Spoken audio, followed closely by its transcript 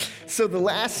So the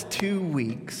last 2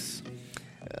 weeks,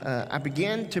 I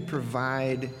began to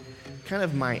provide kind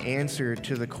of my answer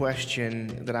to the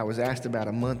question that I was asked about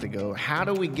a month ago. How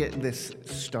do we get this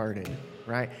started,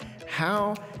 right?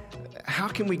 How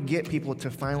can we get people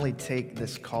to finally take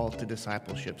this call to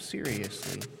discipleship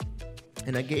seriously?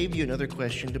 And I gave you another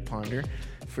question to ponder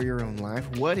for your own life.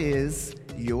 What is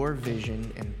your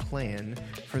vision and plan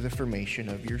for the formation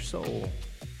of your soul,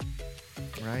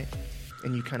 right?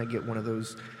 And you kind of get one of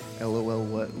those LOL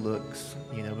what looks,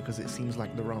 because it seems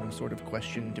like the wrong sort of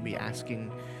question to be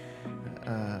asking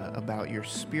about your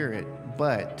spirit.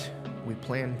 But we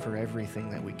plan for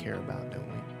everything that we care about, don't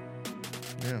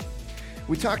we? Yeah.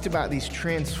 We talked about these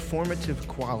transformative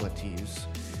qualities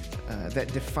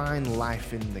that define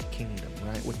life in the kingdom,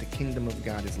 right? What the kingdom of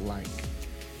God is like.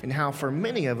 And how for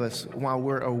many of us, while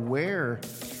we're aware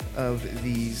of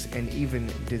these and even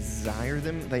desire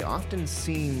them, they often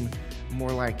seem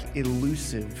more like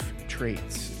elusive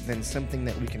traits than something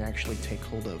that we can actually take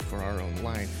hold of for our own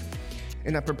life.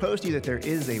 And I propose to you that there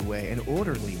is a way, an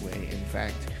orderly way, in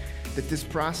fact, that this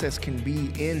process can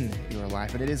be in your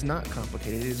life. And it is not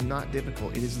complicated. It is not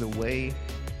difficult. It is the way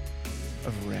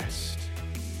of rest.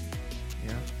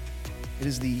 Yeah? It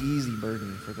is the easy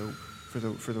burden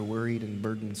for the worried and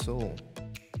burdened soul.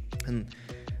 And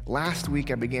last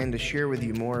week, I began to share with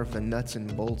you more of the nuts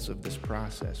and bolts of this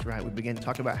process, right? We began to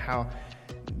talk about how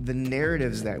the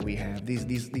narratives that we have,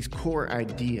 these core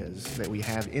ideas that we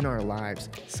have in our lives,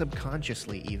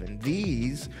 subconsciously even,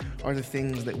 these are the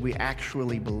things that we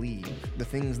actually believe, the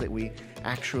things that we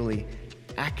actually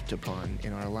act upon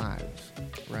in our lives,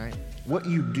 right? What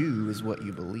you do is what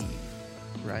you believe,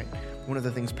 right? One of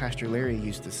the things Pastor Larry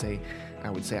used to say, I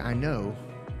would say, I know,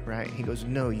 right? He goes,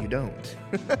 no, you don't.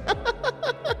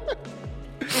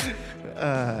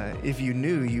 If you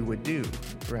knew, you would do,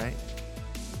 right?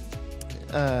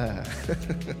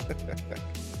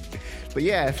 But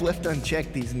yeah, if left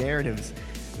unchecked, these narratives,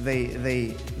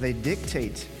 they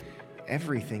dictate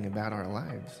everything about our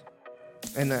lives.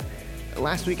 And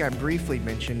last week I briefly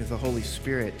mentioned the Holy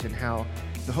Spirit and how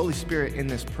the Holy Spirit in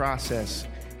this process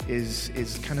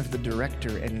is kind of the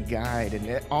director and guide,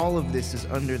 and all of this is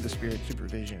under the Spirit's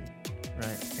supervision,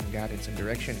 right, and guidance and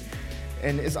direction.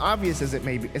 And as obvious as it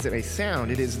may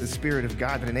sound, it is the Spirit of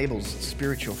God that enables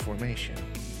spiritual formation,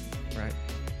 right?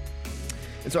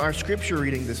 And so our scripture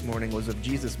reading this morning was of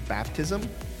Jesus' baptism,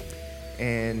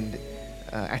 and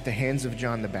at the hands of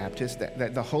John the Baptist,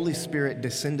 that the Holy Spirit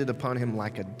descended upon him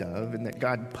like a dove, and that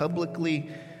God publicly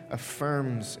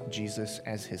affirms Jesus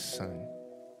as his son,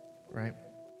 right?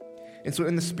 And so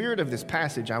in the spirit of this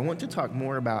passage, I want to talk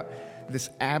more about this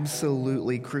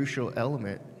absolutely crucial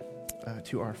element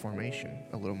to our formation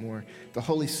a little more. The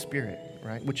Holy Spirit,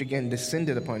 right? Which again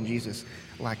descended upon Jesus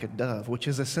like a dove, which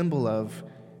is a symbol of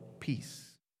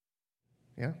peace.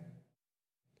 Yeah?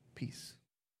 Peace.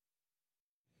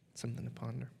 Something to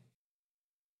ponder.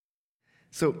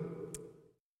 So,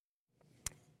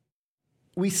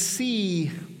 we see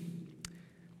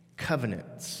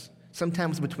covenants,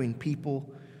 sometimes between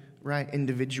people, right?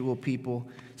 Individual people,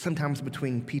 sometimes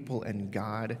between people and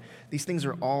God. These things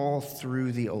are all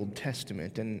through the Old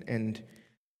Testament. And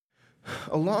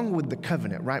along with the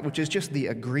covenant, right, which is just the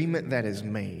agreement that is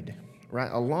made, right?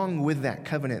 Along with that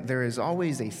covenant, there is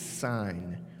always a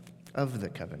sign of the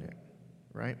covenant,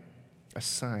 right? A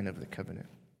sign of the covenant.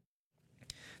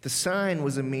 The sign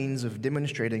was a means of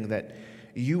demonstrating that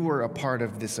you were a part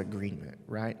of this agreement,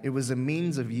 right? It was a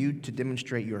means of you to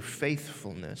demonstrate your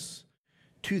faithfulness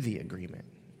to the agreement,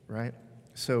 right?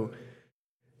 So,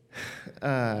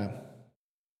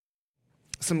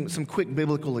 some quick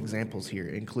biblical examples here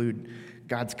include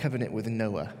God's covenant with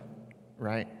Noah,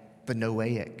 right? The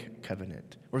Noahic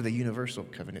covenant, or the universal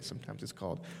covenant sometimes it's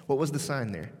called. What was the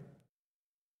sign there?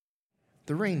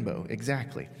 The rainbow,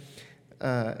 exactly.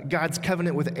 God's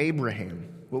covenant with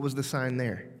Abraham. What was the sign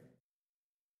there?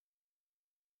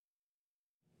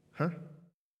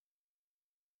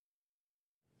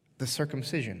 The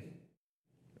circumcision,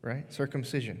 right?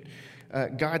 Circumcision.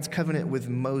 God's covenant with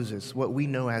Moses, what we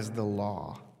know as the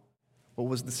law. What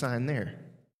was the sign there?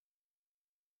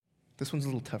 This one's a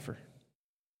little tougher.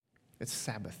 It's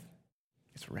Sabbath.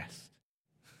 It's rest.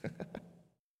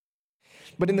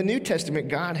 But in the New Testament,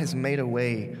 God has made a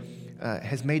way,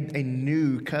 has made a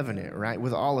new covenant, right,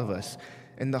 with all of us.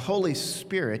 And the Holy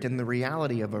Spirit and the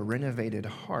reality of a renovated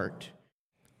heart,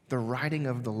 the writing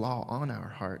of the law on our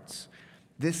hearts,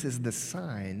 this is the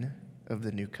sign of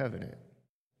the new covenant,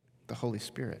 the Holy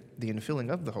Spirit, the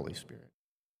infilling of the Holy Spirit,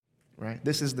 right?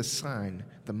 This is the sign,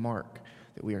 the mark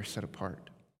that we are set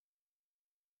apart.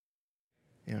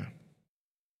 Yeah.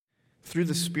 Through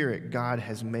the Spirit, God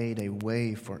has made a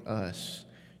way for us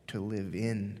to live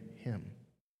in him.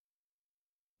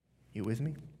 You with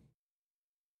me?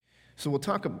 So we'll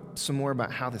talk some more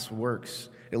about how this works,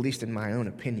 at least in my own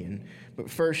opinion. But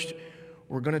first,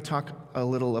 we're going to talk a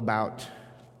little about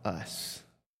us.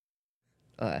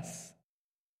 Us.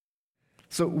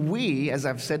 So we, as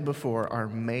I've said before, are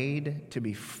made to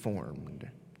be formed,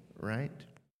 right?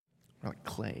 We're like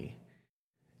clay.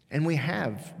 And we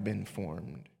have been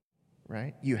formed,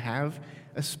 right? You have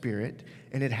a spirit,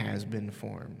 and it has been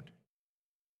formed.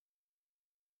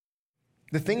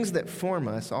 The things that form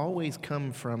us always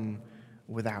come from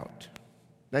without.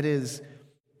 That is,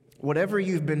 whatever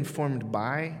you've been formed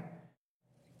by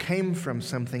came from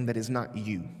something that is not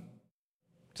you.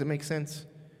 Does that make sense?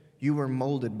 You were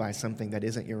molded by something that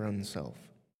isn't your own self.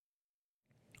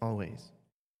 Always.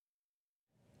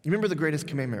 You remember the greatest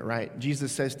commandment, right?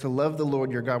 Jesus says to love the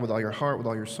Lord your God with all your heart, with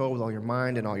all your soul, with all your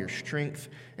mind, and all your strength,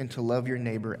 and to love your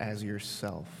neighbor as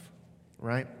yourself,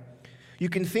 right? You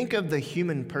can think of the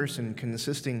human person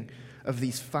consisting of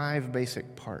these 5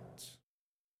 basic parts: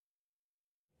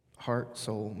 heart,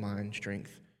 soul, mind,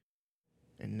 strength,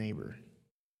 and neighbor.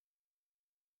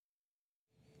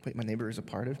 Wait, my neighbor is a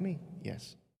part of me?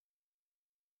 Yes.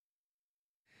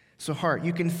 So heart,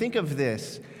 you can think of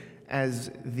this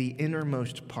as the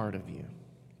innermost part of you,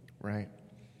 right?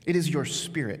 It is your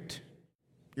spirit.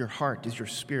 Your heart is your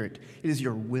spirit. It is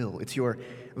your will. It's your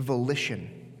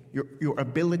volition. Your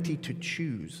ability to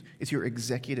choose. It's your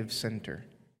executive center,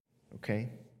 okay?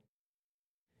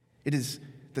 It is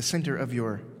the center of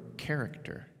your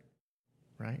character,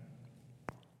 right?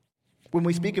 When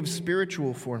we speak of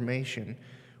spiritual formation,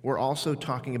 we're also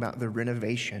talking about the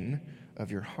renovation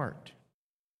of your heart.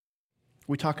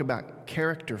 We talk about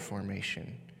character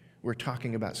formation. We're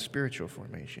talking about spiritual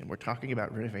formation. We're talking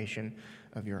about renovation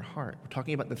of your heart. We're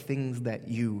talking about the things that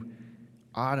you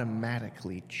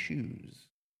automatically choose,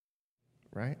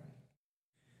 right?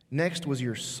 Next was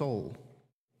your soul.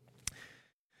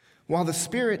 While the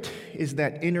spirit is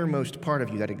that innermost part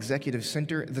of you, that executive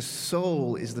center, the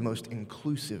soul is the most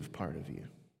inclusive part of you,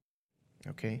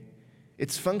 okay?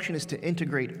 Its function is to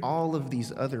integrate all of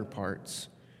these other parts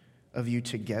of you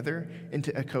together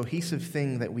into a cohesive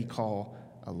thing that we call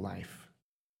a life.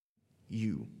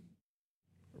 You,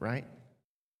 right?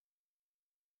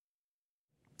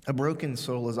 A broken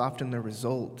soul is often the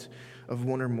result of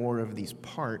one or more of these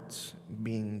parts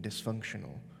being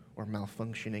dysfunctional or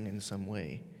malfunctioning in some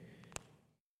way.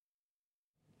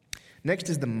 Next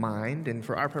is the mind, and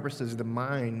for our purposes, the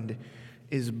mind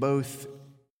is both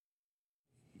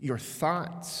your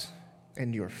thoughts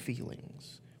and your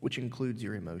feelings, which includes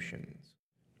your emotions,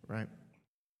 right?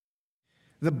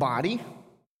 The body,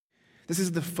 this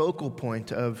is the focal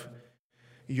point of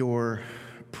your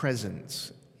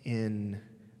presence in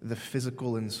the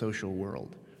physical and social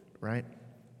world, right?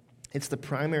 It's the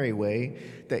primary way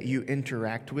that you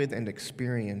interact with and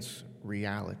experience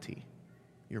reality,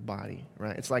 your body,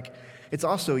 right? It's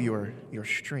also your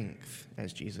strength,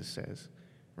 as Jesus says,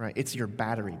 right? It's your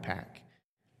battery pack.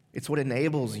 It's what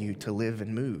enables you to live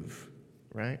and move,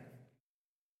 right?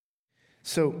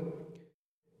 So,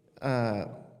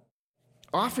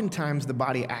 oftentimes the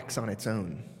body acts on its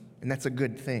own, and that's a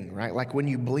good thing, right? Like when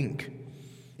you blink.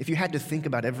 If you had to think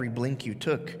about every blink you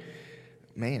took,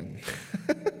 man.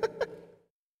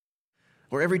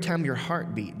 Or every time your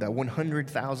heart beat, the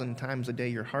 100,000 times a day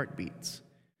your heart beats.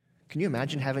 Can you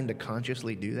imagine having to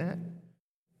consciously do that?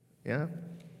 Yeah?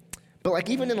 But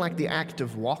like even in like the act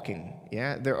of walking,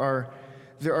 yeah, there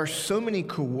are so many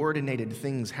coordinated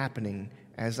things happening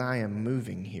as I am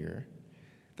moving here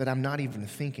that I'm not even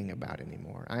thinking about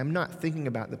anymore. I am not thinking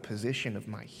about the position of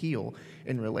my heel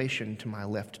in relation to my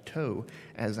left toe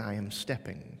as I am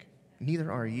stepping.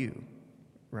 Neither are you,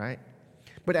 right?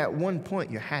 But at one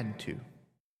point you had to,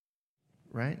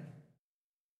 right?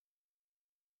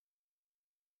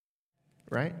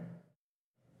 Right?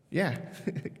 Yeah,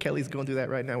 Kelly's going through that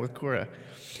right now with Cora.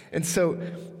 And so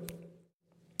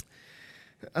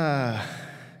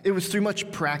it was through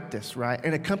much practice, right?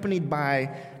 And accompanied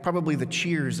by probably the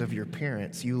cheers of your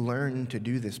parents, you learned to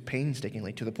do this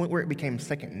painstakingly to the point where it became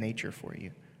second nature for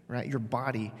you, right? Your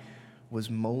body was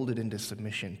molded into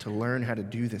submission to learn how to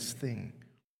do this thing.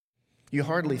 You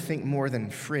hardly think more than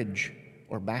fridge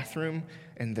or bathroom,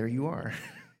 and there you are,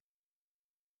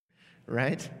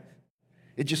 right?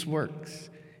 It just works.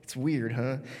 It's weird,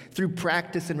 huh? Through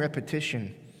practice and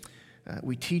repetition,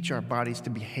 we teach our bodies to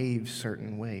behave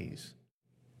certain ways,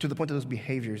 to the point that those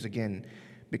behaviors, again,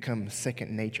 become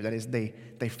second nature. That is, they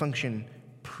function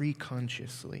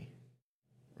pre-consciously,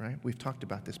 right? We've talked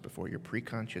about this before, your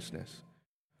pre-consciousness.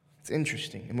 It's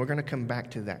interesting, and we're going to come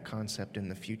back to that concept in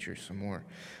the future some more.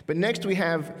 But next we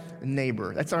have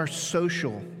neighbor. That's our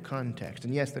social context.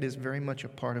 And yes, that is very much a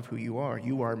part of who you are.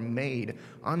 You are made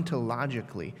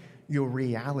ontologically. Your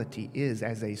reality is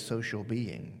as a social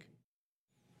being.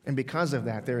 And because of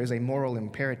that, there is a moral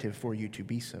imperative for you to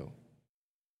be so.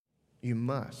 You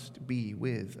must be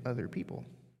with other people.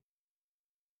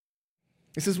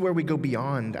 This is where we go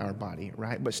beyond our body,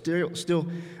 right? But still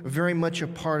very much a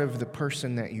part of the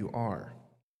person that you are.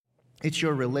 It's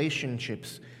your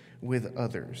relationships with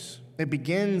others. It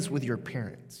begins with your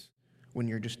parents when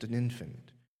you're just an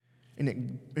infant.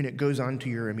 And it goes on to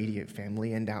your immediate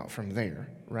family and out from there,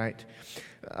 right?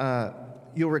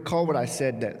 You'll recall what I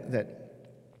said that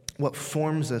what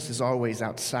forms us is always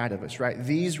outside of us, right?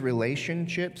 These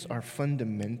relationships are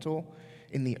fundamental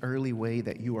in the early way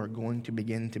that you are going to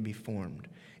begin to be formed.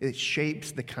 It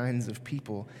shapes the kinds of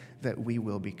people that we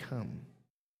will become.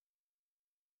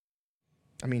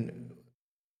 I mean,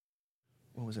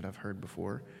 what was it I've heard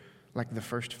before? Like the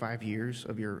first 5 years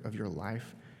of your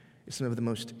life is some of the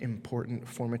most important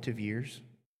formative years,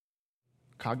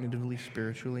 cognitively,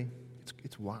 spiritually.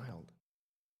 It's wild.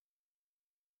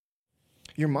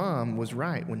 Your mom was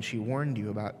right when she warned you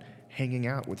about hanging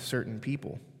out with certain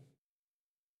people.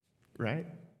 Right?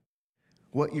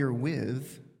 What you're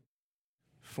with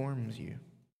forms you.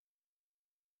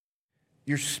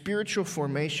 Your spiritual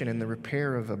formation and the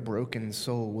repair of a broken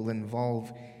soul will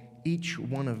involve each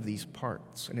one of these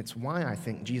parts. And it's why I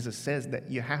think Jesus says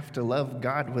that you have to love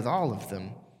God with all of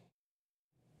them.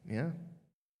 Yeah?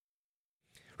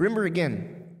 Remember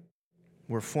again,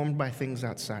 we're formed by things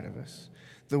outside of us.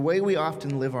 The way we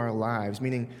often live our lives,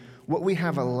 meaning what we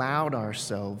have allowed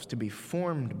ourselves to be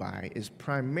formed by, is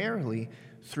primarily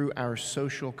through our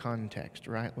social context,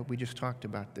 right? What we just talked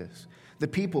about this. The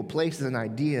people, places, and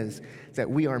ideas that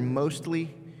we are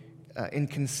mostly in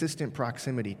consistent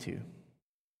proximity to.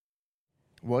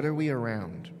 What are we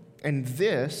around? And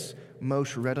this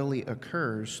most readily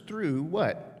occurs through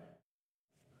what?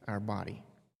 Our body.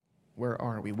 Where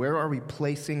are we? Where are we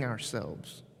placing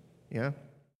ourselves? Yeah?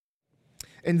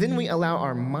 And then we allow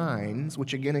our minds,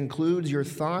 which again includes your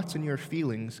thoughts and your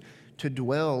feelings, to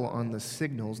dwell on the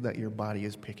signals that your body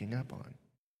is picking up on.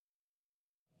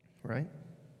 Right?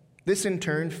 This in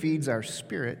turn feeds our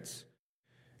spirits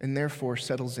and therefore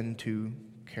settles into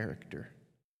character.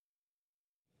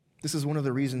 This is one of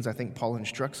the reasons I think Paul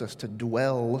instructs us to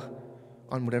dwell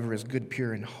on whatever is good,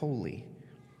 pure, and holy.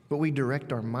 What we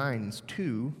direct our minds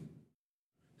to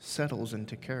settles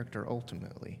into character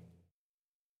ultimately.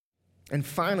 And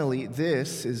finally,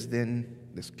 this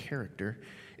character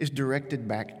is directed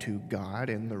back to God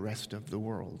and the rest of the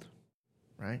world,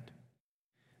 right?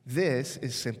 This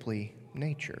is simply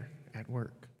nature at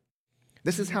work.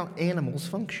 This is how animals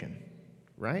function,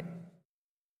 right?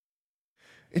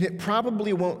 And it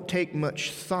probably won't take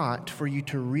much thought for you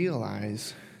to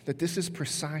realize that this is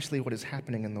precisely what is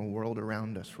happening in the world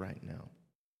around us right now.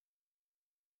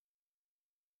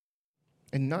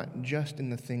 And not just in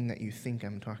the thing that you think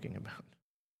I'm talking about,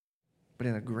 but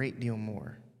in a great deal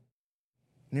more.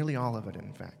 Nearly all of it,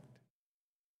 in fact.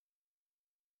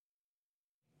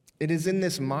 It is in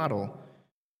this model,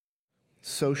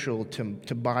 social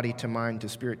to body, to mind, to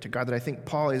spirit, to God, that I think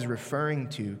Paul is referring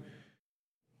to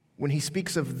when he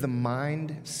speaks of the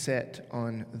mind set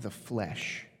on the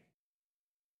flesh.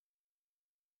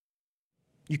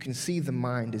 You can see the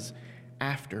mind is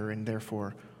after and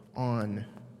therefore on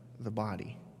the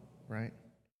body, right?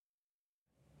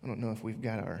 I don't know if we've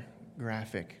got our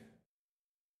graphic.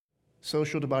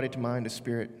 Social to body, to mind, to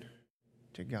spirit,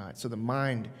 to God. So the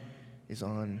mind is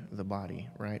on the body,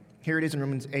 right? Here it is in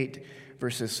Romans 8,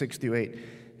 verses 6 through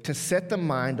 8. To set the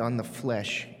mind on the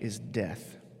flesh is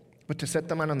death, but to set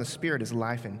the mind on the spirit is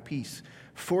life and peace.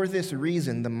 For this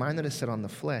reason, the mind that is set on the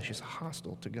flesh is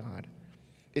hostile to God.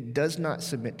 It does not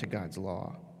submit to God's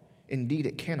law. Indeed,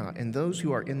 it cannot. And those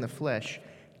who are in the flesh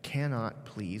cannot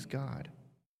please God.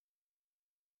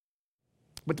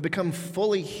 But to become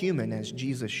fully human, as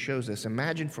Jesus shows us,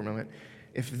 imagine for a moment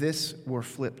if this were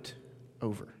flipped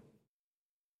over,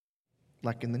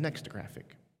 like in the next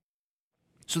graphic,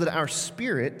 so that our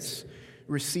spirits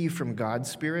receive from God's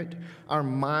Spirit, our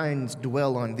minds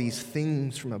dwell on these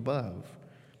things from above,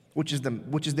 which is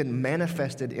then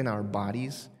manifested in our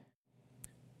bodies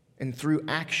and through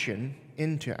action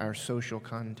into our social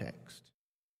context.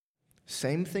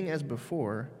 Same thing as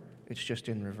before, it's just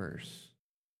in reverse,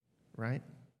 right?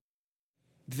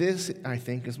 This, I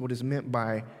think, is what is meant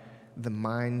by the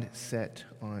mind set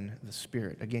on the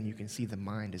spirit. Again, you can see the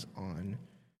mind is on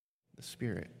the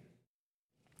spirit.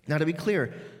 Now, to be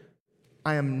clear,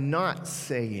 I am not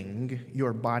saying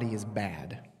your body is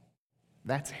bad,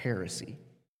 That's heresy.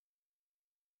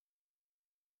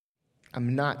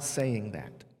 I'm not saying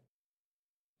that.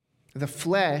 The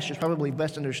flesh is probably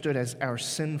best understood as our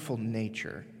sinful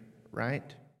nature,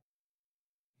 right?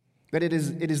 That it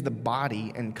is the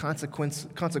body and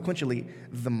consequentially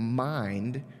the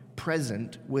mind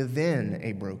present within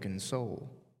a broken soul.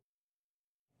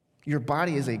 Your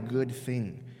body is a good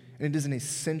thing, and it is an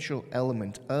essential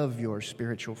element of your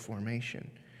spiritual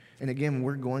formation. And again,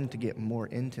 we're going to get more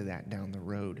into that down the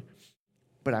road.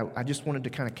 But I just wanted to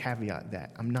kind of caveat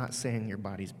that. I'm not saying your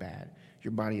body's bad.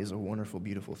 Your body is a wonderful,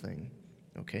 beautiful thing,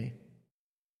 okay?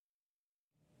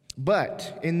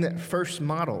 But in the first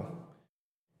model,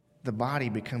 the body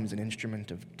becomes an instrument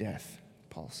of death,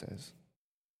 Paul says.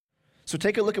 So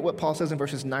take a look at what Paul says in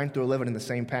verses 9 through 11 in the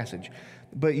same passage.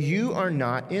 But you are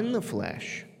not in the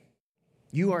flesh.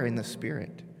 You are in the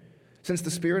Spirit, since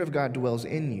the Spirit of God dwells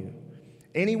in you.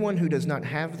 Anyone who does not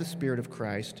have the Spirit of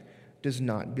Christ does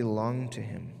not belong to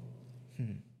him.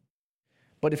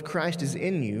 But if Christ is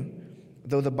in you,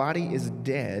 though the body is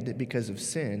dead because of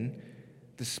sin,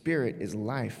 the Spirit is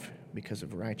life because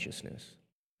of righteousness.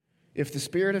 If the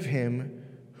Spirit of him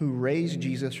who raised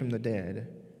Jesus from the dead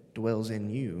dwells in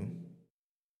you,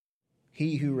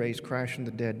 he who raised Christ from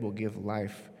the dead will give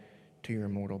life to your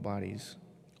mortal bodies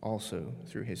also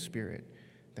through his Spirit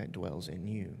that dwells in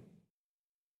you.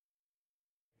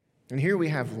 And here we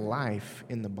have life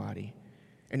in the body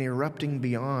and erupting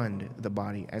beyond the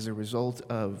body as a result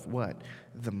of what?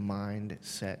 The mind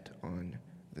set on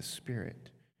the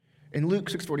Spirit. In Luke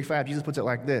 6:45, Jesus puts it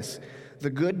like this: the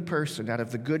good person out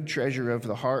of the good treasure of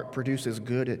the heart produces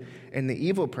good, and the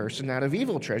evil person out of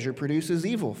evil treasure produces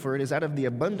evil, for it is out of the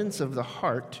abundance of the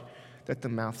heart that the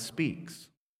mouth speaks.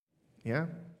 Yeah?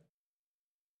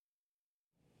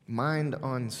 Mind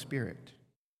on spirit.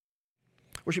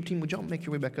 Worship team, would y'all make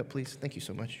your way back up, please? Thank you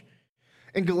so much.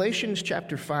 In Galatians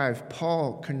chapter 5,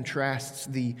 Paul contrasts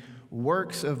the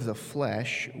works of the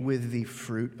flesh with the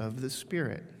fruit of the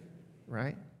Spirit,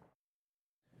 right?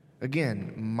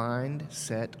 Again, mind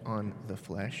set on the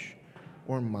flesh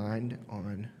or mind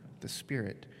on the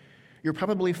Spirit. You're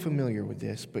probably familiar with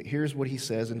this, but here's what he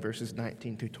says in verses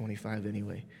 19 through 25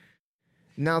 anyway.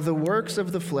 Now the works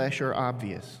of the flesh are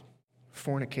obvious: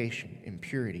 fornication,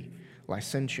 impurity,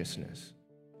 licentiousness,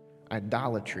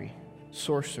 idolatry,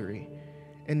 sorcery,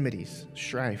 enmities,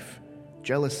 strife,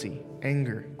 jealousy,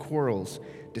 anger, quarrels,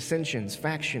 dissensions,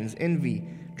 factions, envy,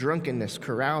 drunkenness,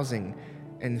 carousing,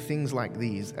 and things like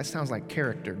these. That sounds like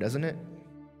character, doesn't it?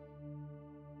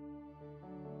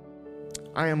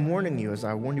 I am warning you, as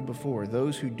I warned you before,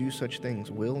 those who do such things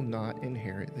will not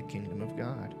inherit the kingdom of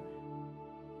God.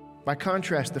 By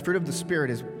contrast, the fruit of the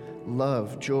Spirit is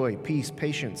love, joy, peace,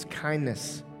 patience,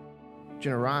 kindness,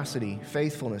 generosity,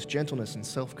 faithfulness, gentleness, and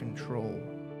self-control.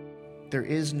 There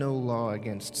is no law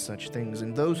against such things,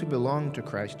 and those who belong to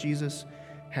Christ Jesus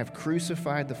have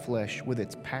crucified the flesh with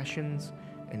its passions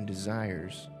and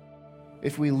desires.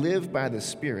 If we live by the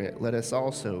Spirit, let us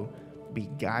also be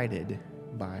guided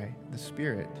by the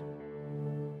Spirit.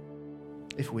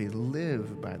 If we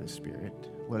live by the Spirit,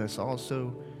 let us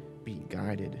also be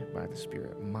guided by the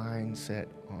Spirit. Mind set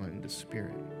on the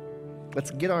Spirit.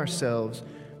 Let's get ourselves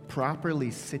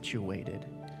properly situated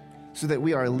so that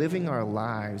we are living our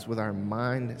lives with our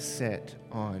mind set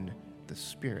on the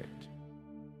Spirit.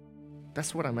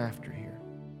 That's what I'm after here.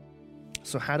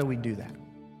 So how do we do that?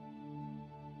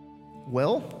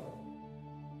 Well,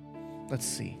 let's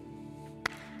see.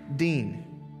 Dean,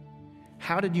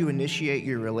 how did you initiate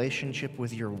your relationship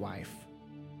with your wife?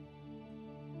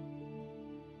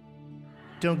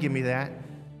 Don't give me that.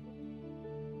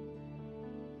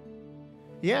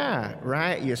 Yeah,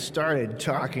 right? You started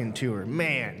talking to her.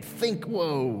 Man, think,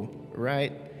 whoa,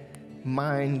 right?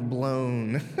 Mind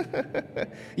blown.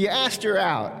 You asked her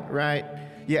out, right?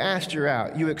 You asked her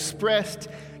out. You expressed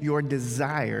your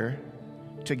desire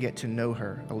to get to know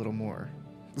her a little more.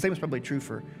 The same is probably true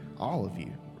for all of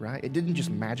you, right? It didn't just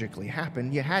magically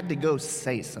happen. You had to go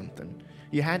say something.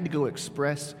 You had to go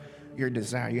express your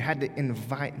desire. You had to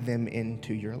invite them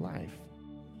into your life,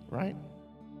 right?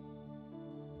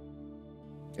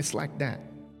 It's like that.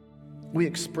 We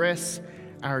express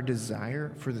our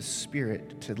desire for the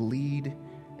Spirit to lead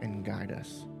and guide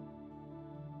us.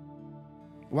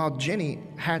 While Jenny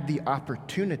had the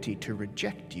opportunity to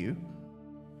reject you,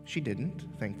 she didn't,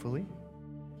 thankfully.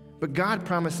 But God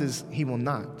promises He will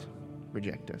not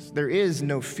reject us. There is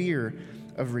no fear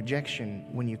of rejection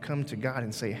when you come to God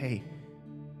and say, hey,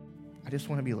 I just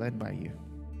want to be led by you.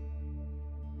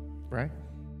 Right?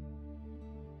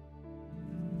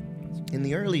 In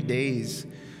the early days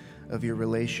of your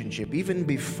relationship, even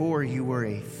before you were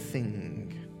a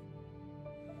thing,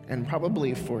 and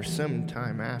probably for some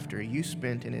time after, you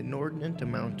spent an inordinate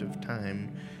amount of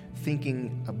time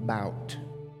thinking about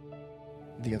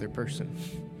the other person.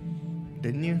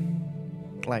 Didn't you?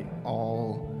 Like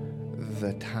all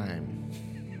the time.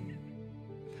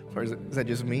 Or is that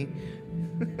just me?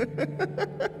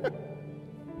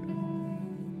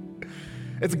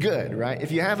 It's good, right?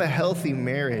 If you have a healthy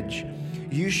marriage,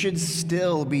 you should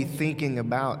still be thinking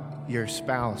about your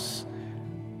spouse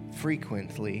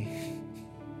frequently.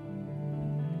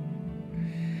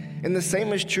 And the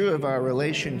same is true of our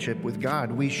relationship with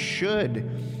God. We should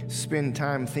spend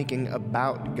time thinking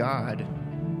about God,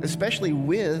 especially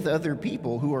with other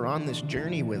people who are on this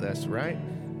journey with us, right?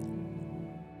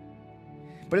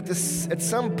 But at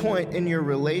some point in your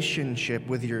relationship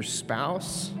with your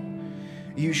spouse,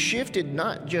 you shifted from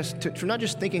not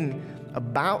just thinking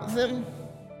about them,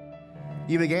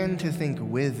 you began to think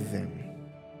with them,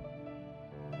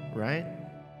 right?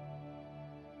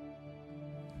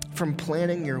 From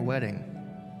planning your wedding,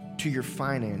 to your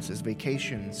finances,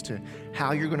 vacations, to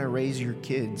how you're going to raise your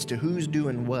kids, to who's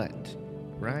doing what,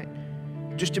 right?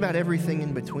 Just about everything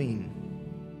in between.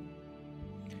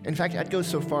 In fact, I'd go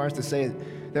so far as to say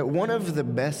that one of the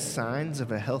best signs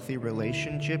of a healthy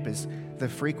relationship is the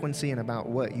frequency and about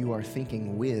what you are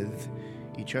thinking with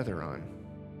each other on.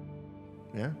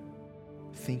 Yeah?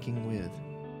 Thinking with.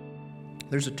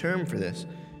 There's a term for this.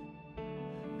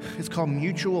 It's called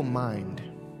mutual mind.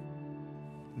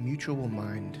 Mutual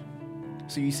mind.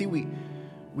 So you see,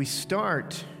 we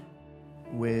start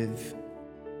with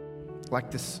like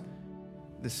this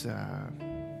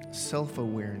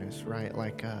self-awareness, right?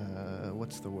 Like,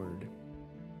 what's the word?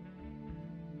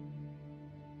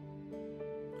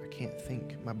 I can't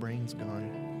think. My brain's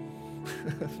gone.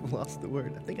 I've lost the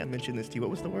word. I think I mentioned this to you.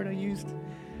 What was the word I used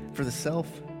for the self?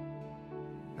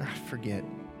 I forget.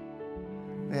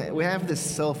 We have this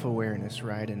self-awareness,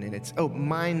 right? And it's,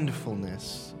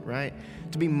 mindfulness, right?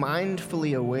 To be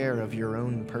mindfully aware of your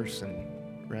own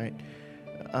person, right?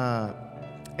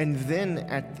 And then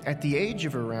at the age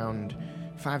of around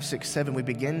 5, 6, 7, we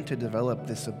begin to develop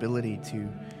this ability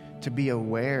to be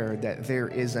aware that there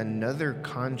is another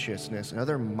consciousness,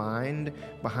 another mind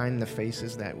behind the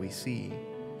faces that we see.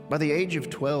 By the age of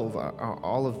 12,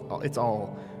 it's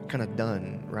all kind of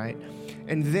done, right?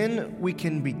 And then we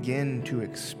can begin to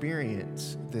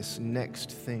experience this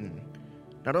next thing.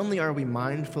 Not only are we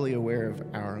mindfully aware of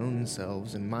our own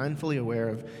selves and mindfully aware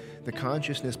of the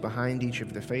consciousness behind each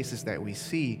of the faces that we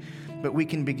see, but we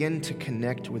can begin to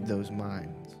connect with those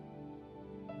minds.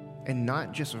 And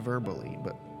not just verbally,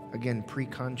 but again,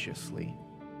 preconsciously.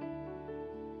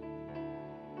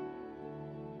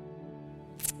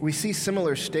 We see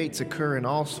similar states occur in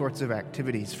all sorts of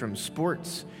activities, from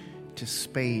sports to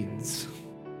spades.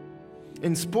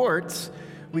 In sports,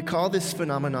 we call this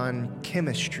phenomenon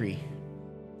chemistry.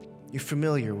 You're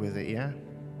familiar with it, yeah?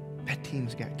 That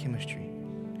team's got chemistry.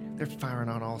 They're firing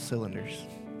on all cylinders,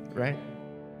 right?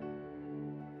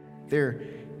 They're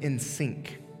in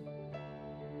sync.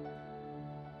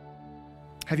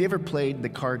 Have you ever played the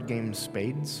card game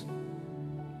Spades?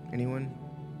 Anyone?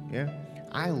 Yeah?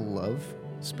 I love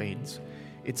Spades.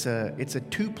 It's a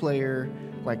 2-player,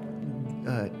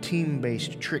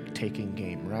 team-based trick-taking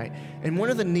game, right? And one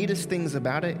of the neatest things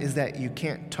about it is that you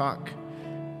can't talk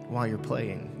while you're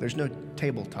playing. There's no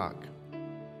table talk.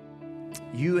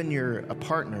 You and your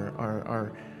partner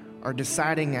are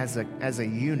deciding as a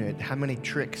unit how many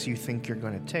tricks you think you're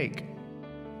going to take.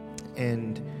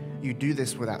 And you do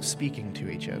this without speaking to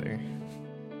each other.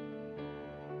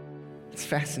 It's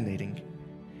fascinating.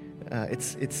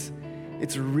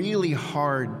 It's really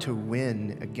hard to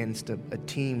win against a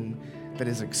team that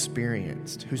is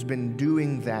experienced, who's been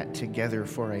doing that together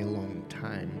for a long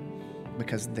time,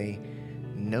 because they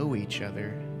know each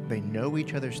other. They know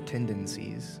each other's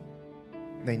tendencies.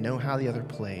 They know how the other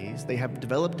plays. They have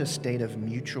developed a state of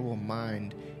mutual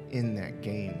mind in that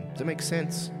game. Does that make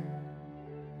sense?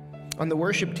 On the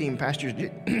worship team, Pastors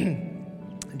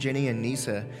Jenny and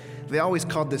Nisa, they always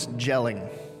called this gelling.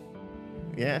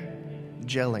 Yeah?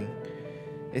 Gelling.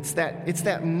 It's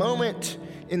that moment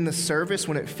in the service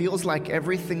when it feels like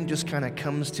everything just kind of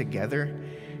comes together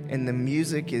and the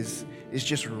music is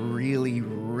just really,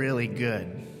 really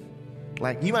good.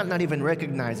 Like, you might not even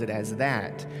recognize it as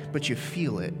that, but you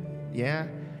feel it, yeah?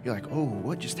 You're like, oh,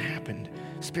 what just happened?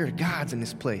 Spirit of God's in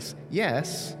this place.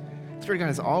 Yes, Spirit of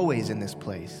God is always in this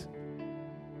place.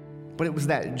 But it was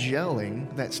that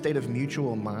gelling, that state of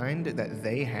mutual mind that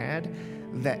they had,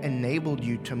 that enabled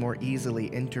you to more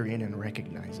easily enter in and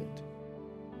recognize it,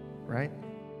 right?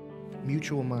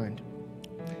 Mutual mind.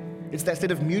 It's that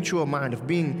state of mutual mind, of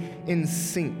being in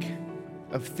sync,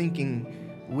 of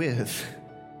thinking with.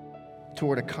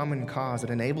 toward a common cause that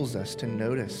enables us to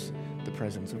notice the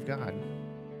presence of God.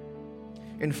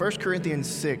 In 1 Corinthians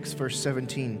 6, verse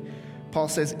 17, Paul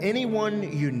says,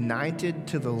 anyone united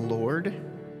to the Lord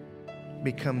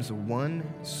becomes one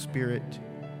spirit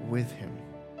with him.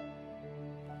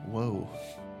 Whoa.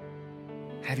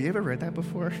 Have you ever read that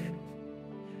before?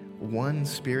 One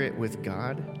spirit with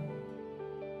God?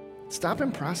 Stop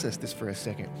and process this for a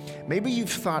second. Maybe you've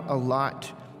thought a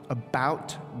lot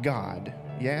about God.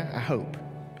 Yeah, I hope.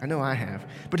 I know I have.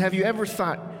 But have you ever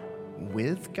thought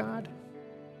with God?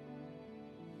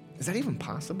 Is that even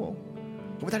possible?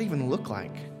 What would that even look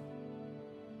like?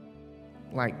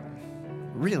 Like,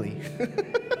 really?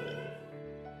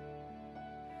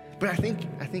 But I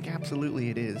think absolutely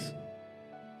it is.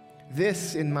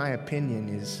 This, in my opinion,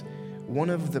 is one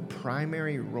of the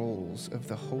primary roles of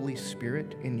the Holy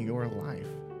Spirit in your life.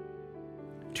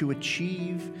 To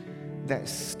achieve that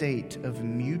state of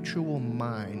mutual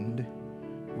mind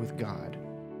with God.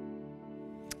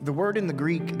 The word in the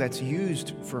Greek that's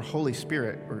used for Holy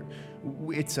Spirit, or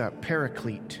it's a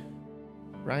paraclete,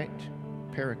 right?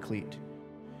 Paraclete.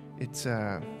 It's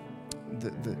the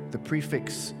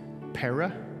prefix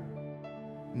para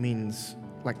means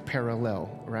like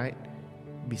parallel, right?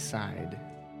 Beside.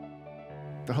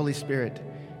 The Holy Spirit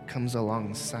comes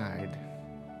alongside,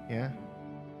 yeah?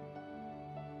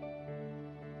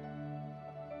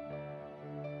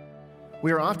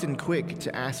 We are often quick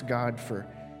to ask God for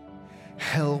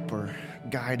help or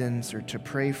guidance or to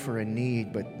pray for a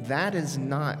need, but that is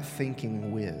not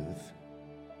thinking with,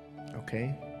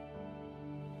 okay?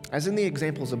 As in the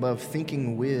examples above,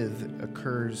 thinking with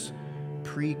occurs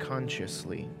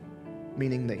pre-consciously,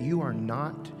 meaning that you are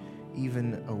not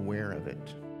even aware of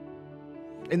it.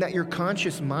 And that your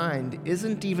conscious mind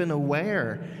isn't even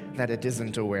aware that it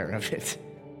isn't aware of it.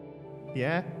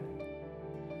 Yeah?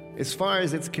 As far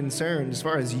as it's concerned, as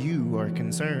far as you are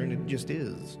concerned, it just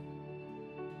is.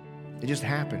 It just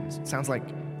happens. It sounds like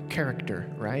character,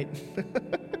 right?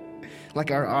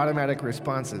 Like our automatic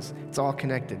responses. It's all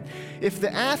connected. If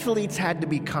the athletes had to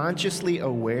be consciously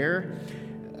aware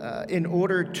in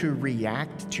order to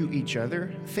react to each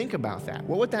other, think about that.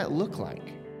 What would that look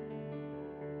like?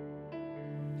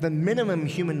 The minimum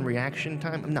human reaction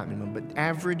time, not minimum, but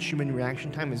average human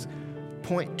reaction time is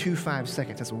 0.25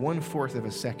 seconds. That's 1/4 of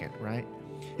a second, right?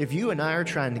 If you and I are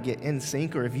trying to get in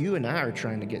sync, or if you and I are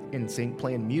trying to get in sync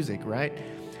playing music, right?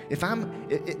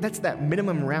 That's that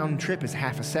minimum round trip is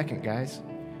 1/2 second, guys.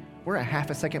 We're a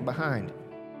 1/2 second behind,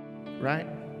 right?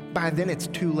 By then it's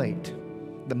too late.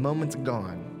 The moment's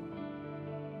gone.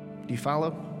 Do you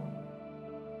follow?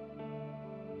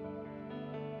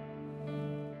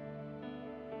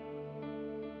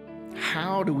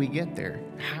 How do we get there?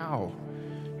 How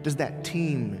does that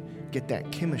team get that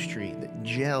chemistry, that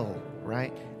gel,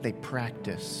 right? They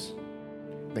practice.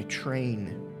 They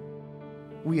train.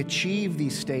 We achieve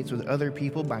these states with other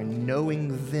people by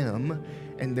knowing them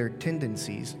and their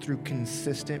tendencies through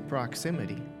consistent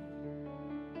proximity.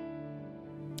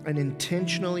 And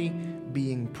intentionally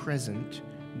being present,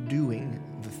 doing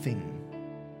the thing.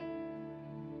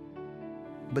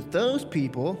 But those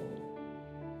people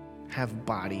have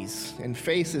bodies and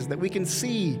faces that we can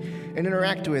see and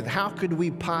interact with. How could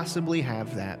we possibly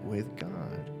have that with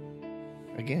God?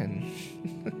 Again,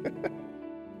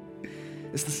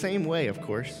 it's the same way, of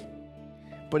course,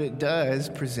 but it does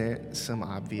present some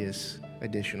obvious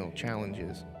additional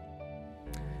challenges.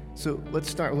 So let's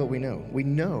start with what we know. We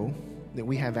know that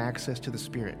we have access to the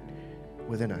Spirit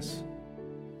within us,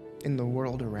 in the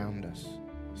world around us,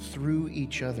 through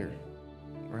each other,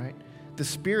 right? The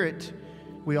Spirit,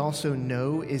 we also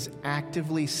know, is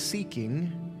actively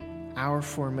seeking our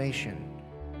formation.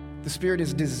 The Spirit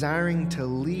is desiring to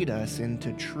lead us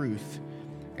into truth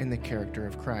and the character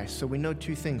of Christ. So we know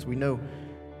two things. We know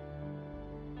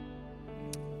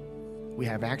we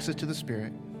have access to the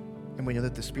Spirit, and we know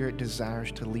that the Spirit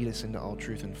desires to lead us into all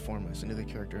truth and form us into the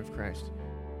character of Christ.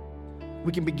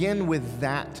 We can begin with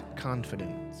that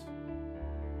confidence,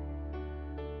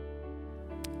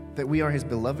 that we are His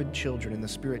beloved children, and the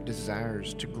Spirit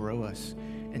desires to grow us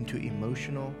into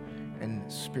emotional and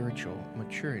spiritual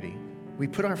maturity. We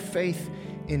put our faith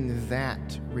in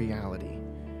that reality,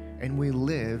 and we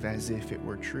live as if it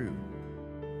were true.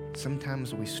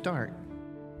 Sometimes we start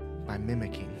by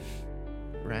mimicking,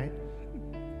 right?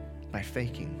 By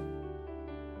faking.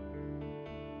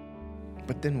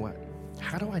 But then what?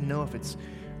 How do I know if it's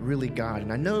really God?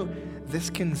 And I know this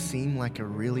can seem like a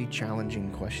really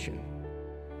challenging question,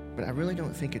 but I really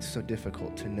don't think it's so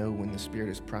difficult to know when the Spirit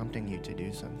is prompting you to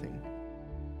do something.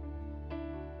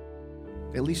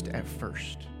 At least at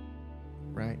first,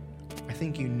 right? I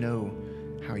think you know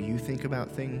how you think about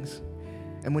things,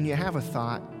 And when you have a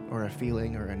thought or a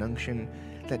feeling or an unction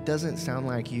that doesn't sound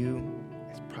like you,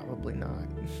 it's probably not.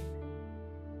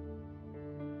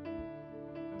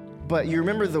 But you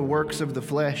remember the works of the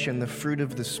flesh and the fruit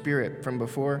of the Spirit from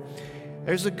before?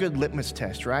 There's a good litmus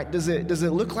test, right? Does it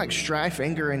look like strife,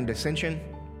 anger, and dissension?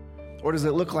 Or does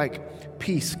it look like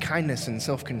peace, kindness, and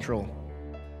self-control?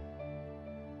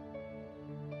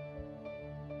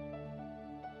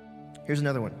 Here's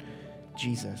another one,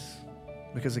 Jesus.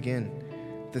 Because again,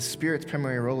 the Spirit's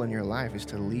primary role in your life is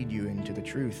to lead you into the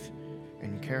truth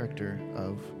and character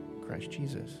of Christ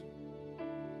Jesus.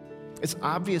 It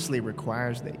obviously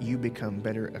requires that you become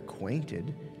better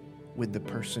acquainted with the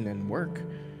person and work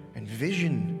and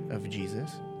vision of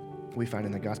Jesus we find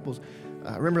in the Gospels.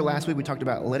 Remember last week we talked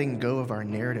about letting go of our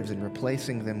narratives and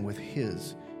replacing them with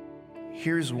His.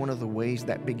 Here's one of the ways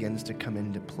that begins to come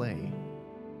into play.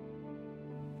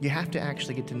 You have to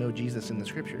actually get to know Jesus in the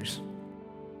Scriptures.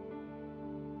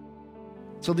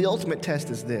 So the ultimate test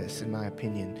is this, in my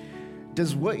opinion.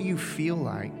 Does what you feel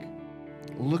like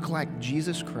look like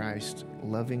Jesus Christ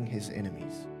loving His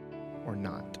enemies or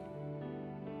not?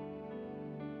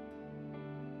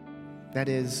 That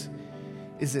is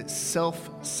it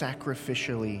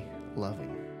self-sacrificially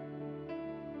loving?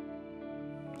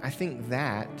 I think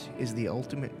that is the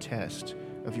ultimate test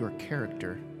of your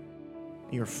character,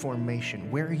 your formation,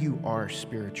 where you are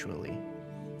spiritually.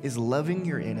 Is loving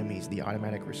your enemies the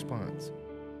automatic response?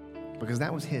 Because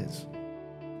that was His.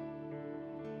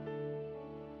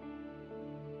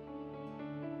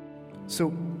 So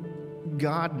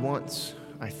God wants,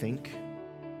 I think,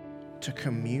 to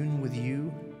commune with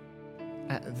you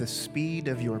at the speed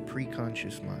of your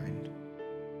preconscious mind.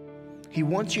 He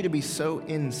wants you to be so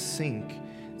in sync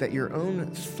that your own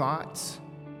thoughts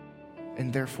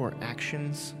and therefore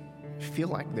actions feel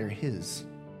like they're His.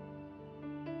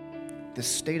 The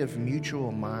state of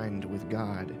mutual mind with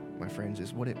God, my friends,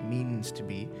 is what it means to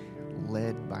be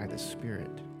led by the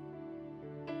Spirit.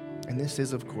 And this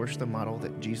is, of course, the model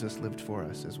that Jesus lived for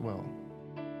us as well.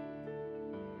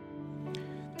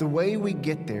 The way we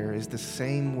get there is the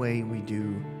same way we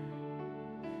do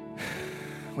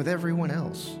with everyone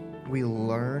else. We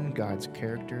learn God's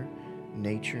character,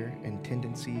 nature, and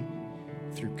tendency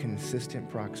through consistent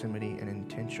proximity and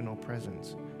intentional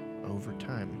presence over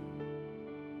time.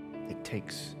 It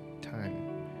takes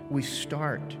time. We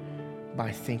start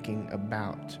by thinking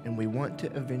about, and we want to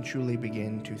eventually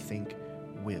begin to think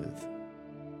with.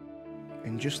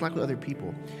 And just like with other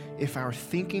people, if our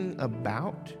thinking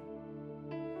about,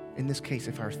 in this case,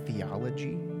 if our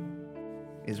theology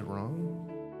is wrong,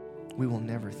 we will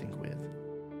never think with.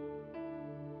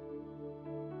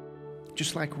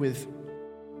 Just like with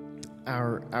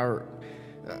our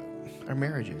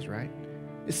marriages, right?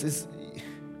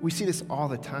 We see this all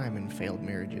the time in failed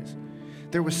marriages.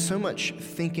 There was so much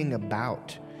thinking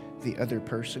about the other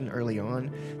person early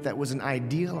on that was an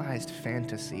idealized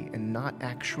fantasy and not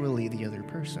actually the other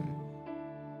person.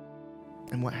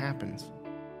 And what happens?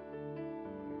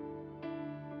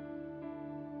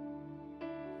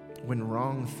 When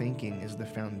wrong thinking is the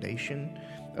foundation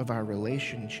of our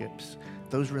relationships,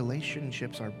 those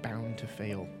relationships are bound to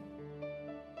fail.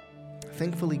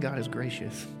 Thankfully, God is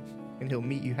gracious, and He'll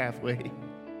meet you halfway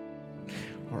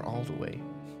or all the way.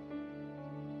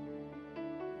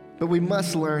 But we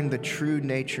must learn the true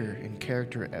nature and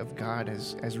character of God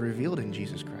as revealed in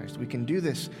Jesus Christ. We can do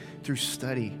this through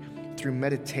study, through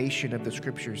meditation of the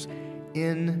Scriptures,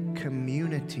 in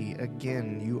community.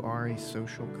 Again, you are a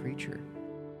social creature.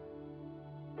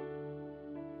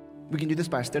 We can do this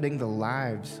by studying the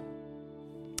lives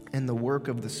and the work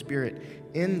of the Spirit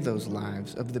in those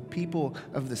lives of the people,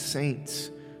 of the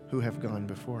saints who have gone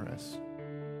before us.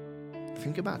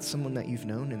 Think about someone that you've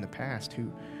known in the past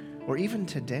who, or even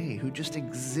today, who just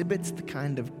exhibits the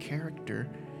kind of character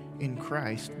in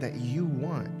Christ that you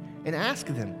want. And ask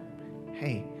them,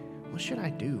 hey, what should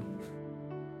I do?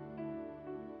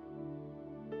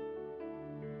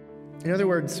 In other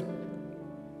words,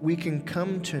 we can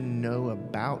come to know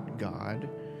about God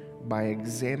by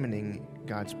examining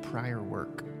God's prior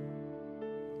work,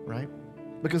 right?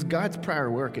 Because God's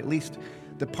prior work, at least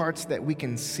the parts that we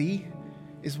can see,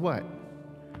 is what?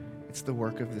 It's the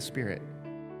work of the Spirit.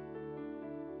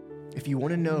 If you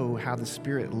want to know how the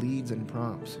Spirit leads and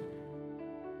prompts,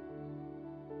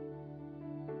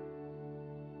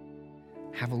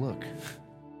 have a look.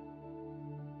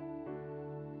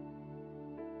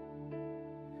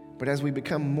 But as we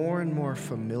become more and more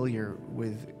familiar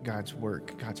with God's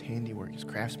work, God's handiwork, His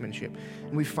craftsmanship,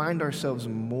 and we find ourselves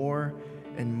more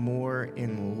and more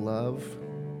in love,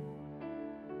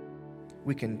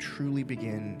 we can truly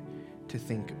begin to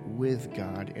think with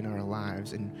God in our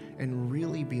lives and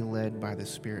really be led by the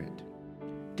Spirit,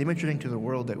 demonstrating to the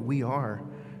world that we are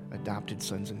adopted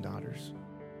sons and daughters.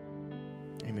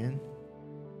 Amen.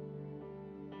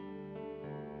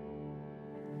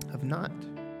 I've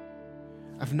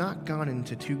not gone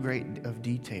into too great of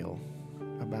detail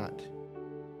about,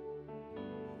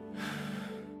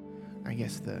 I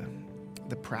guess, the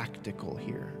practical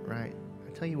here, right?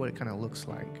 I'll tell you what it kind of looks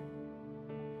like.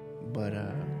 But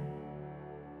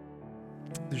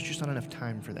there's just not enough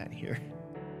time for that here.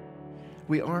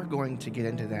 We are going to get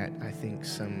into that, I think,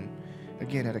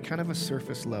 again, at a kind of a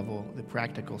surface level, the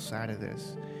practical side of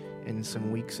this in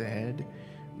some weeks ahead.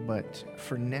 But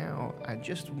for now, I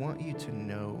just want you to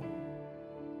know,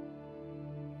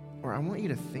 or I want you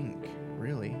to think,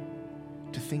 really,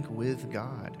 to think with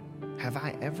God. Have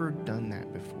I ever done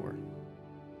that before?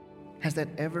 Has that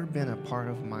ever been a part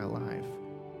of my life?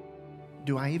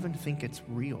 Do I even think it's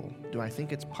real? Do I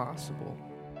think it's possible?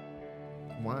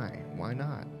 Why? Why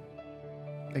not?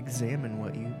 Examine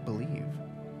what you believe,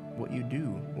 what you do,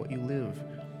 what you live.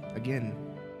 Again,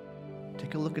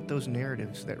 take a look at those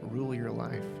narratives that rule your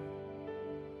life.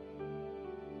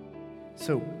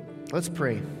 So, let's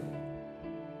pray.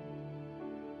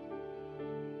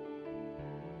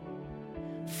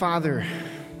 Father,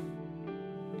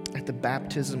 at the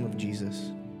baptism of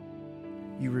Jesus,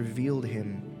 you revealed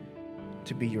him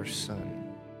to be your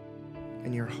Son,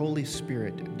 and your Holy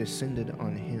Spirit descended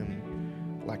on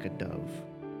him like a dove.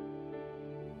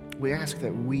 We ask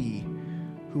that we,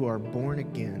 who are born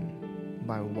again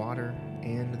by water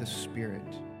and the Spirit,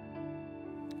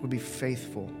 would be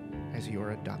faithful as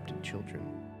your adopted children.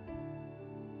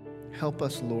 Help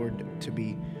us, Lord, to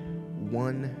be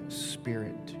one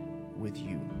spirit with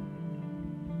you.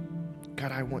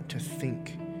 God, I want to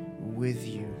think with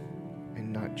you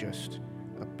and not just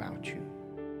about you.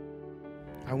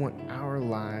 I want our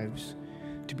lives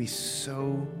to be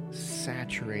so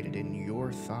saturated in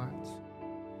your thoughts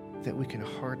that we can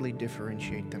hardly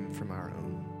differentiate them from our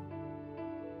own.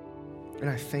 And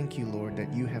I thank you, Lord,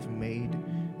 that you have made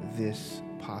this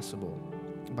possible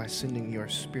by sending your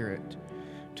Spirit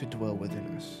to dwell within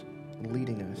us,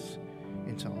 leading us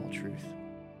into all truth.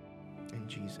 In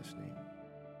Jesus' name.